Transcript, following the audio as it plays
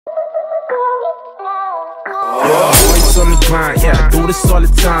on the grind, yeah, I do this all the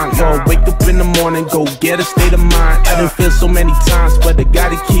time. Yo, wake up in the morning, go get a state of mind. I done feel so many times, but I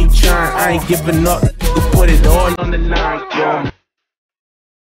gotta keep trying. I ain't giving up, you put it all on the line, yo.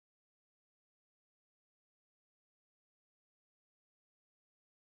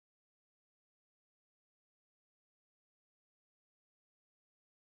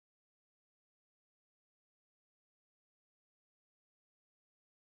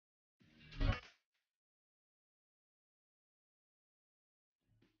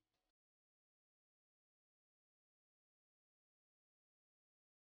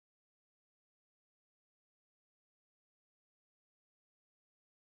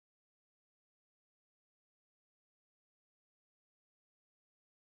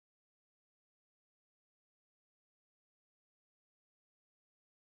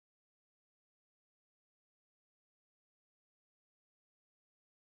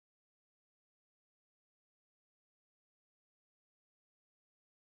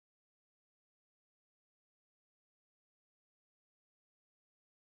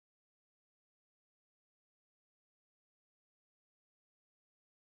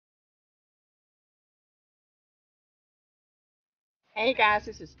 Hey guys,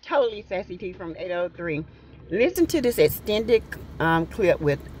 this is totally Sassy T from 803. Listen to this extended clip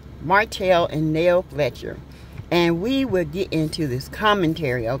with Martel and Neil Fletcher, and we will get into this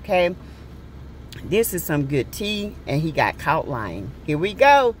commentary, okay? This is some good tea, and he got caught lying. Here we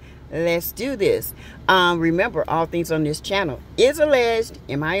go. Let's do this. Remember, all things on this channel is alleged,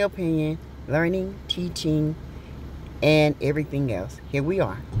 in my opinion, learning, teaching, and everything else. Here we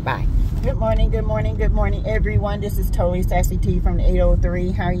are. Bye. Good morning, good morning, good morning, everyone. This is totally Sassy T from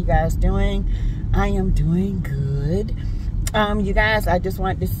 803. How are you guys doing? I am doing good. You guys, I just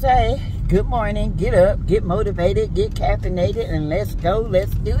want to say good morning. Get up, get motivated, get caffeinated, and let's go.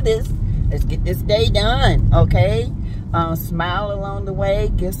 Let's do this. Let's get this day done, okay? Smile along the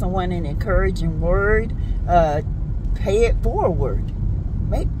way. Give someone an encouraging word. Pay it forward.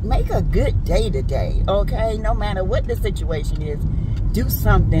 Make a good day today, okay? No matter what the situation is, do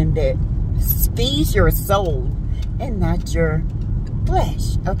something that feeds your soul and not your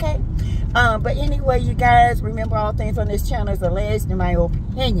flesh, okay? But anyway, you guys, remember, all things on this channel is alleged, in my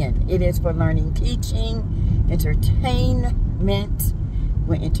opinion. It is for learning, teaching, entertainment,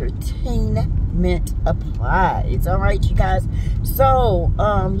 when entertainment applies. All right, you guys? So,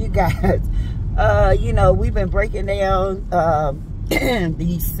 you guys, you know, we've been breaking down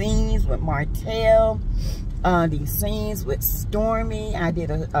these scenes with Martel, these scenes with Stormy. I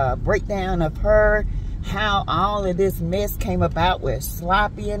did a breakdown of her, how all of this mess came about with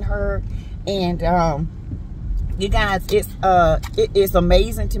Sloppy and her. And you guys, it's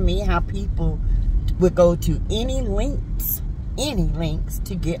amazing to me how people would go to any lengths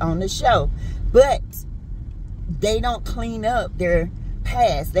to get on the show, but they don't clean up their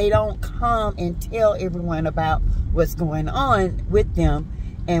past. They don't come and tell everyone about what's going on with them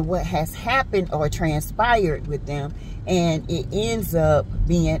and what has happened or transpired with them, and it ends up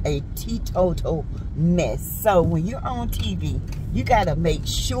being a teetotal mess. So when you're on TV, you got to make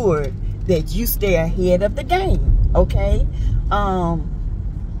sure that you stay ahead of the game, okay?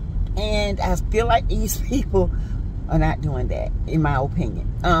 And I feel like these people are not doing that, in my opinion.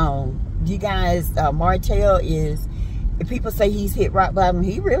 You guys, Martel is, if people say he's hit rock bottom,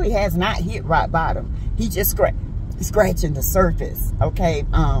 he really has not hit rock bottom. He just scratching the surface, okay?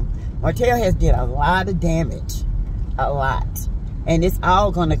 Martel has did a lot of damage, a lot, and it's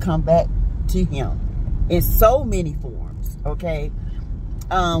all gonna come back to him in so many forms, okay?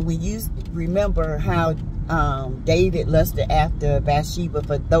 We remember how David lusted after Bathsheba,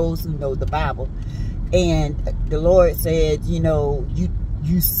 for those who know the Bible, and the Lord said, you know,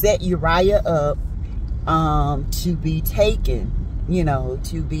 you set Uriah up to be taken, you know,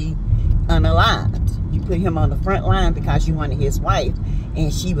 to be unalived. You put him on the front line because you wanted his wife,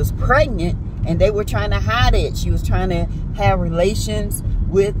 and she was pregnant, and they were trying to hide it. She was trying to have relations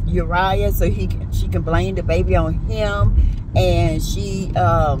with Uriah so she can blame the baby on him, and she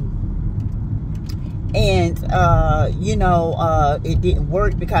you know, it didn't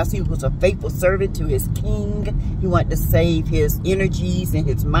work because he was a faithful servant to his king. He wanted to save his energies and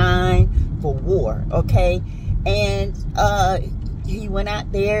his mind for war, okay? And he went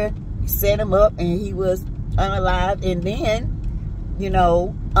out there, set him up, and he was unalived. And then, you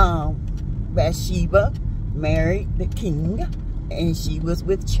know, Bathsheba married the king, and she was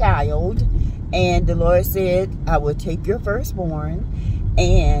with child, and the Lord said, I will take your firstborn,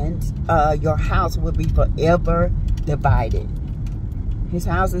 and your house will be forever divided. His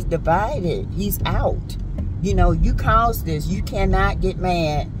house is divided. He's out. You know, you caused this. You cannot get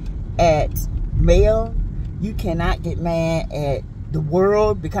mad at male You cannot get mad at the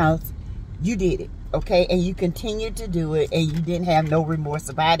world because you did it, okay? And you continued to do it, and you didn't have no remorse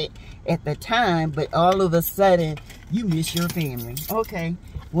about it at the time, but all of a sudden, you miss your family, okay?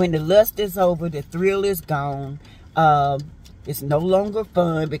 When the lust is over, the thrill is gone. It's no longer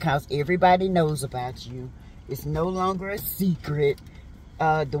fun because everybody knows about you. It's no longer a secret.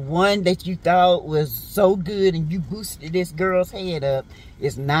 The one that you thought was so good and you boosted this girl's head up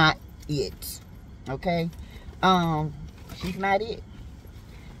is not it, okay? She's not it.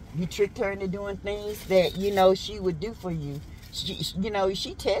 You tricked her into doing things that, you know, she would do for you. You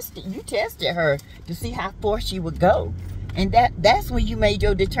tested her to see how far she would go. And that's when you made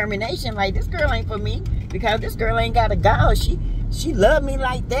your determination, like, this girl ain't for me, because this girl ain't got a gall. She loved me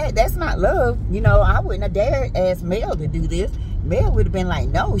like that. That's not love. You know, I wouldn't have dared ask Mel to do this. Mel would have been like,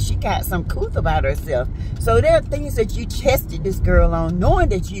 no, she got some couth about herself. So there are things that you tested this girl on, knowing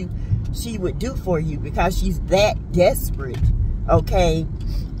that she would do for you, because she's that desperate, okay?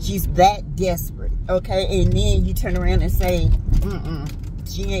 She's that desperate, okay? And then you turn around and say,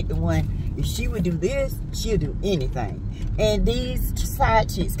 she ain't the one. If she would do this, she'll do anything. And these side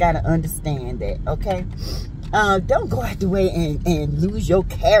chicks got to understand that, okay? Don't go out the way and lose your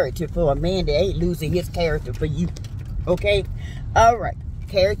character for a man that ain't losing his character for you, okay? All right,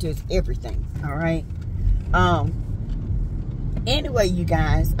 character is everything, all right? Anyway, you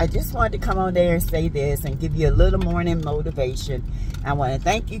guys, I just wanted to come on there and say this and give you a little morning motivation. I want to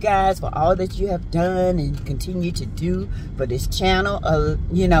thank you guys for all that you have done and continue to do for this channel.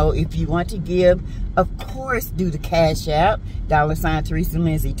 You know, if you want to give, of course, do the Cash App, $ Teresa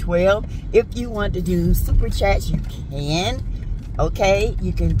Lindsay 12. If you want to do super chats, you can. Okay,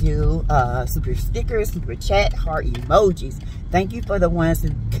 you can do super stickers, super chat, heart emojis. Thank you for the ones who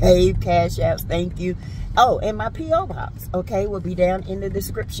gave Cash Apps. Thank you. Oh, and my P.O. box, okay, will be down in the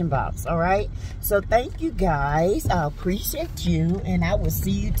description box, all right? So thank you, guys. I appreciate you, and I will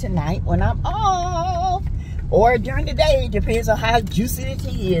see you tonight when I'm off. Or during the day, depends on how juicy the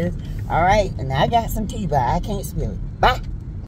tea is. All right, and I got some tea, but I can't spill it. Bye.